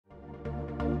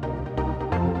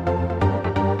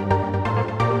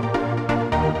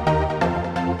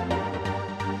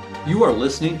You are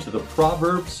listening to the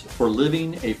Proverbs for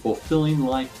Living a Fulfilling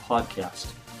Life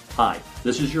podcast. Hi,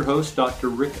 this is your host, Dr.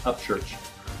 Rick Upchurch.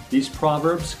 These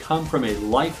Proverbs come from a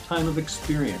lifetime of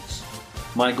experience.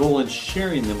 My goal in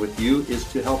sharing them with you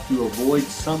is to help you avoid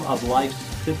some of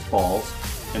life's pitfalls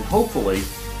and hopefully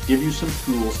give you some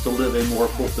tools to live a more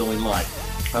fulfilling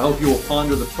life. I hope you will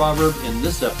ponder the proverb in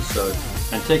this episode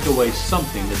and take away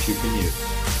something that you can use.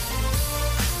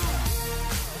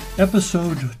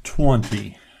 Episode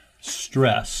 20,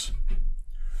 Stress.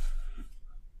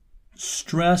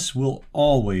 Stress will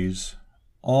always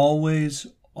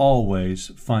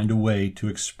find a way to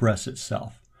express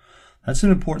itself. That's an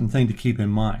important thing to keep in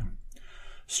mind.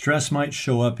 Stress might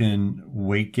show up in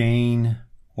weight gain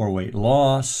or weight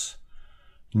loss,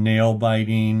 nail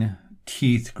biting,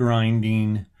 teeth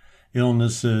grinding,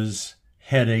 illnesses,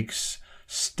 headaches,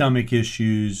 stomach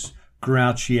issues,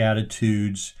 grouchy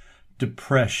attitudes,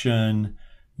 depression,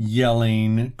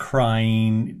 yelling,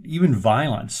 crying, even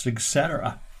violence,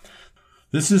 etc.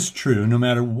 This is true no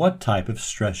matter what type of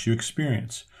stress you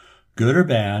experience, good or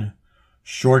bad,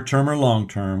 short-term or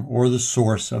long-term, or the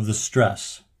source of the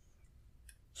stress.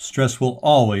 Stress will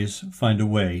always find a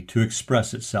way to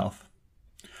express itself.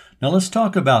 Now let's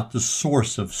talk about the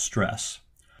source of stress.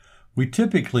 We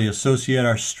typically associate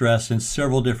our stress in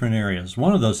several different areas.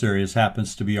 One of those areas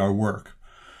happens to be our work.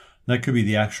 That could be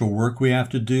the actual work we have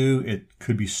to do. It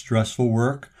could be stressful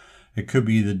work. It could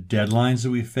be the deadlines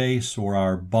that we face, or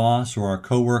our boss, or our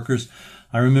coworkers.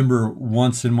 I remember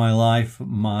once in my life,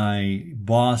 my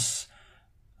boss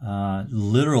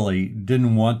literally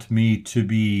didn't want me to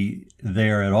be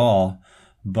there at all,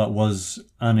 but was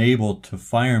unable to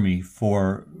fire me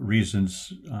for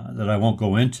reasons that I won't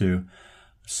go into.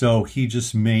 So he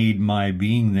just made my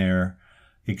being there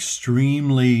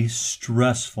extremely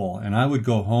stressful. And I would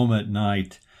go home at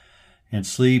night and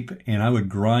sleep, and I would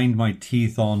grind my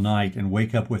teeth all night and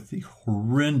wake up with the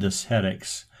horrendous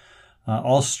headaches,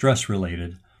 all stress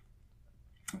related.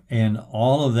 And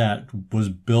all of that was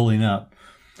building up.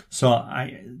 So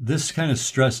this kind of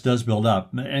stress does build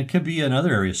up. And it could be in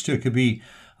other areas too. It could be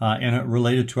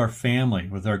related to our family,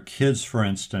 with our kids, for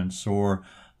instance, or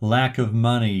lack of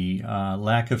money,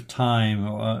 lack of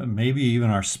time, maybe even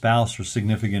our spouse or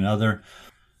significant other.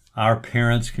 Our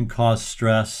parents can cause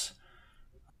stress.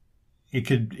 It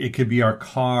could be our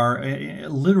car,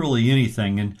 literally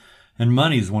anything. And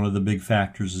money is one of the big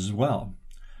factors as well.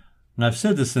 And I've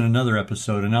said this in another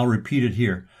episode, and I'll repeat it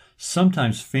here.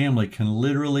 Sometimes family can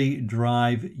literally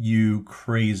drive you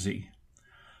crazy.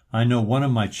 I know one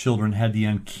of my children had the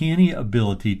uncanny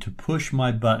ability to push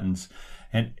my buttons,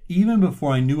 and even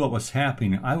before I knew what was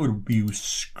happening, I would be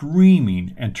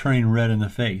screaming and turning red in the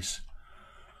face.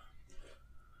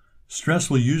 Stress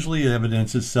will usually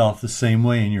evidence itself the same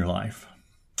way in your life.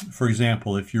 For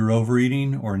example, if you're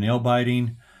overeating or nail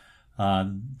biting,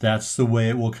 that's the way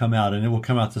it will come out, and it will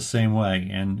come out the same way.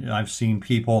 And I've seen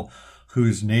people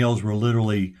whose nails were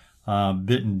literally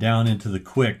bitten down into the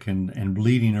quick and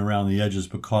bleeding around the edges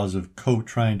because of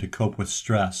trying to cope with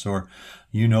stress. Or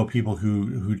people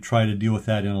who try to deal with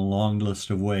that in a long list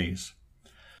of ways.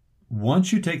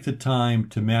 Once you take the time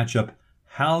to match up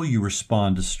how you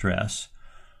respond to stress,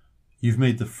 you've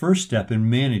made the first step in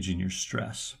managing your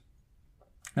stress.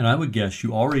 And I would guess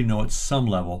you already know at some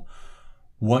level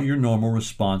what your normal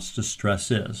response to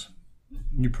stress is.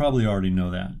 You probably already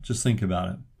know that. Just think about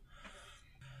it.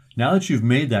 Now that you've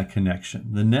made that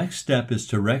connection, the next step is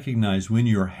to recognize when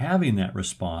you're having that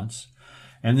response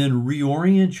and then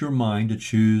reorient your mind to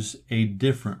choose a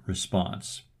different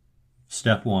response.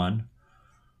 Step 1,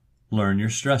 learn your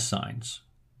stress signs.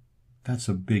 That's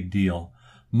a big deal.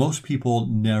 Most people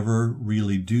never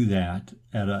really do that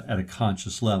at a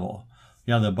conscious level.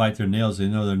 Yeah, they'll bite their nails. They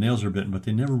know their nails are bitten, but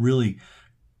they never really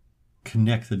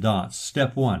connect the dots.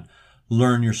 Step 1,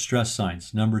 learn your stress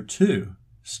signs.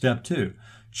 Step 2,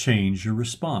 change your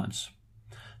response.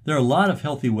 There are a lot of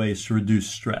healthy ways to reduce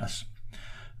stress.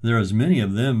 There are as many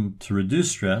of them to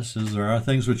reduce stress as there are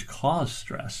things which cause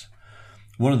stress.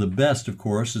 One of the best, of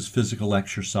course, is physical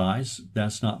exercise.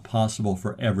 That's not possible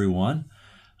for everyone,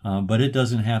 but it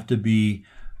doesn't have to be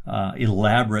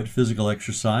elaborate physical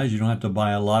exercise. You don't have to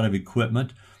buy a lot of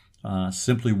equipment.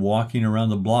 Simply walking around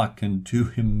the block can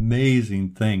do amazing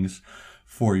things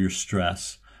for your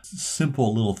stress.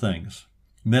 Simple little things.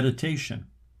 Meditation,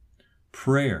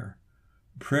 prayer.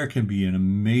 Prayer can be an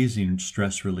amazing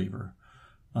stress reliever.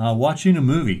 Watching a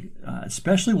movie,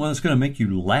 especially one that's going to make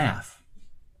you laugh.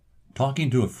 Talking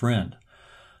to a friend.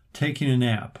 Taking a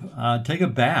nap. Take a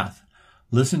bath.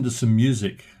 Listen to some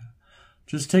music.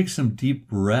 Just take some deep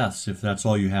breaths if that's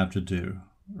all you have to do.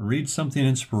 Read something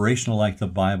inspirational like the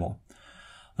Bible.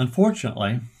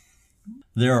 Unfortunately,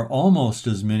 There are almost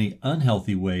as many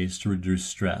unhealthy ways to reduce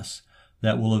stress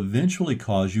that will eventually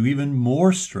cause you even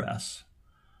more stress,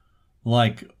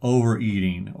 like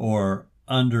overeating or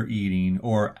undereating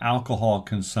or alcohol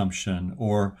consumption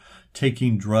or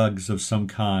taking drugs of some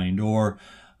kind or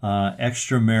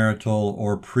extramarital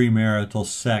or premarital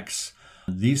sex.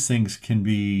 These things can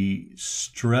be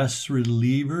stress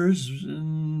relievers,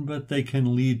 but they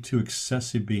can lead to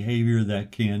excessive behavior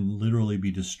that can literally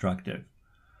be destructive.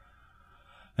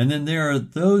 And then there are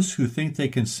those who think they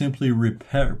can simply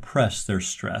repress their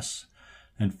stress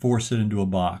and force it into a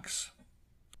box.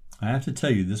 I have to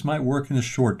tell you, this might work in the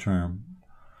short term,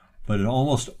 but it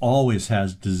almost always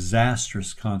has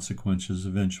disastrous consequences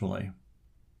eventually.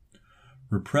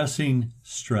 Repressing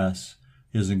stress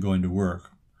isn't going to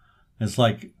work. It's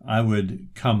like I would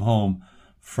come home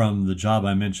from the job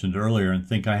I mentioned earlier and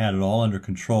think I had it all under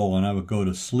control, and I would go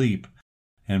to sleep,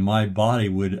 and my body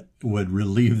would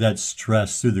relieve that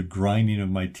stress through the grinding of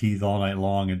my teeth all night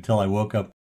long until I woke up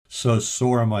so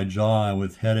sore in my jaw and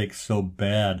with headaches so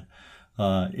bad,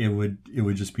 it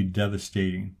would just be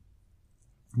devastating.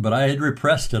 But I had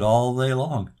repressed it all day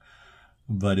long,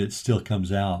 but it still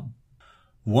comes out.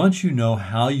 Once you know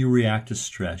how you react to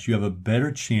stress, you have a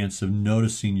better chance of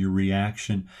noticing your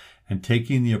reaction and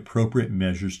taking the appropriate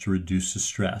measures to reduce the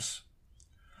stress.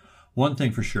 One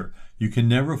thing for sure, you can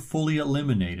never fully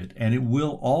eliminate it, and it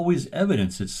will always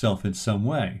evidence itself in some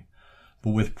way.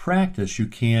 But with practice, you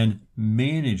can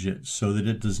manage it so that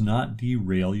it does not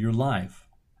derail your life.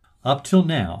 Up till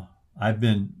now, I've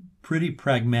been pretty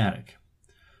pragmatic.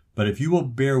 But if you will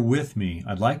bear with me,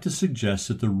 I'd like to suggest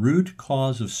that the root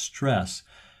cause of stress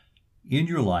in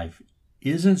your life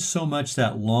isn't so much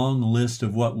that long list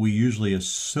of what we usually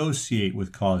associate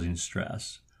with causing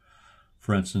stress.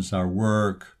 For instance, our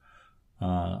work,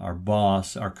 our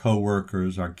boss, our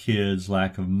coworkers, our kids,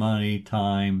 lack of money,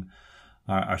 time,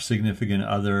 our significant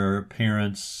other,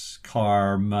 parents,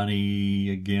 car, money,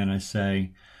 again I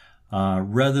say.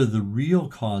 Rather, the real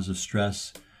cause of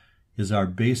stress is our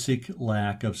basic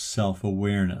lack of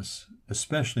self-awareness,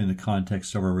 especially in the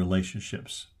context of our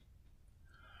relationships.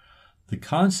 The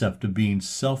concept of being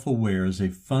self-aware is a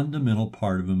fundamental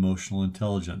part of emotional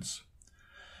intelligence.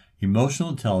 Emotional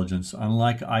intelligence,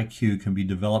 unlike IQ, can be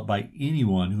developed by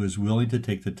anyone who is willing to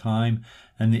take the time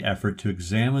and the effort to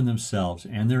examine themselves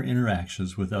and their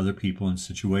interactions with other people and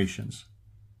situations.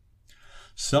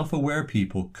 Self-aware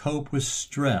people cope with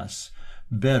stress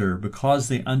better because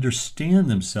they understand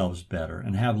themselves better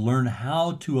and have learned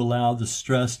how to allow the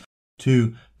stress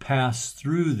to pass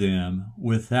through them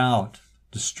without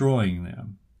destroying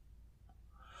them.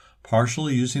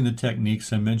 Partially using the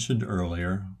techniques I mentioned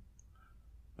earlier,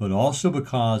 but also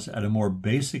because at a more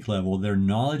basic level, their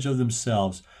knowledge of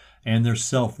themselves and their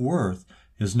self-worth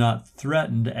is not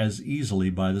threatened as easily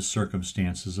by the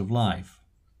circumstances of life.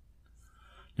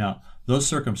 Now, those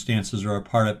circumstances are a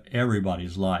part of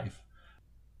everybody's life.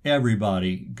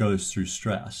 Everybody goes through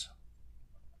stress.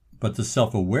 But the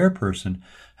self-aware person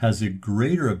has a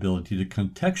greater ability to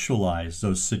contextualize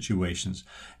those situations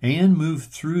and move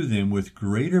through them with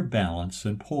greater balance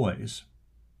and poise.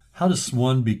 How does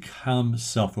one become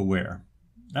self-aware?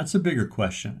 That's a bigger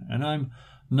question, and I'm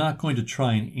not going to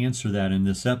try and answer that in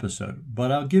this episode,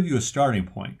 but I'll give you a starting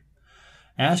point.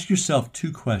 Ask yourself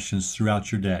 2 questions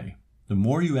throughout your day. The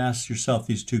more you ask yourself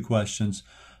these 2 questions,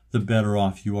 the better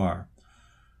off you are.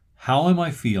 How am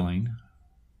I feeling,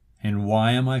 and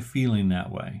why am I feeling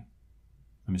that way?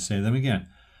 Let me say them again.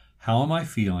 How am I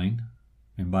feeling?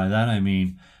 And by that I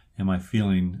mean, am I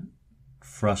feeling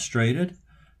frustrated?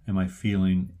 Am I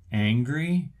feeling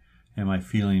angry? Am I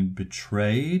feeling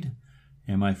betrayed?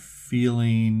 Am I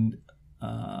feeling,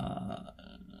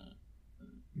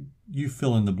 you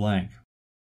fill in the blank.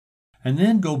 And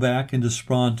then go back and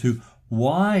respond to,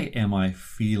 why am I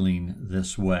feeling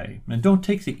this way? And don't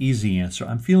take the easy answer.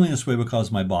 I'm feeling this way because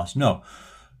of my boss. No.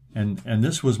 And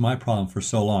this was my problem for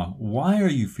so long. Why are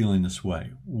you feeling this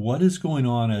way? What is going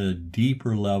on at a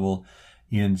deeper level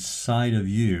inside of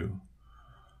you?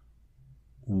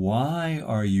 Why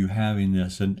are you having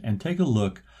this? And take a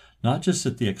look, not just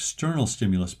at the external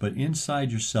stimulus, but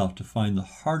inside yourself to find the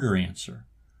harder answer.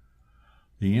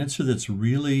 The answer that's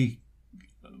really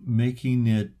making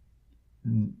it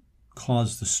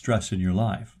cause the stress in your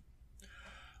life.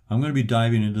 I'm going to be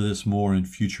diving into this more in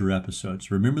future episodes.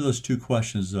 Remember those 2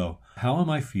 questions, though. How am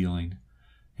I feeling,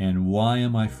 and why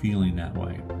am I feeling that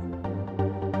way?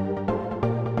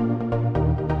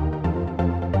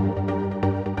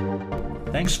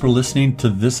 Thanks for listening to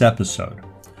this episode.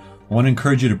 I want to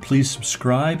encourage you to please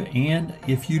subscribe, and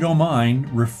if you don't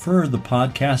mind, refer the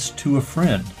podcast to a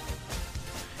friend.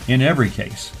 In every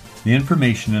case, The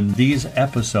information in these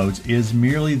episodes is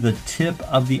merely the tip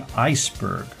of the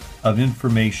iceberg of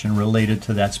information related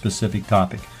to that specific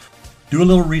topic. Do a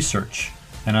little research,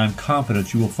 and I'm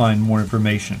confident you will find more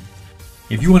information.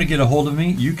 If you want to get a hold of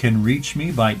me, you can reach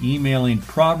me by emailing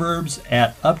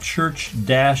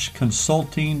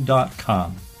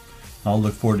proverbs@upchurch-consulting.com. I'll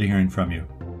look forward to hearing from you.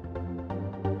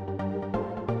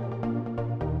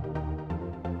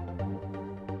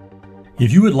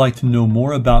 If you would like to know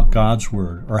more about God's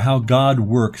Word or how God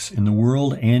works in the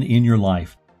world and in your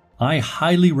life, I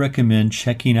highly recommend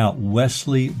checking out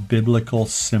Wesley Biblical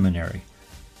Seminary.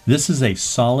 This is a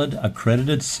solid,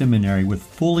 accredited seminary with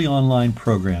fully online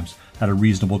programs at a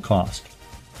reasonable cost.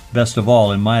 Best of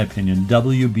all, in my opinion,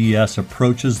 WBS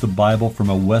approaches the Bible from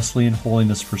a Wesleyan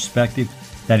holiness perspective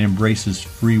that embraces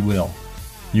free will.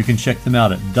 You can check them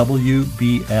out at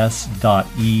wbs.edu.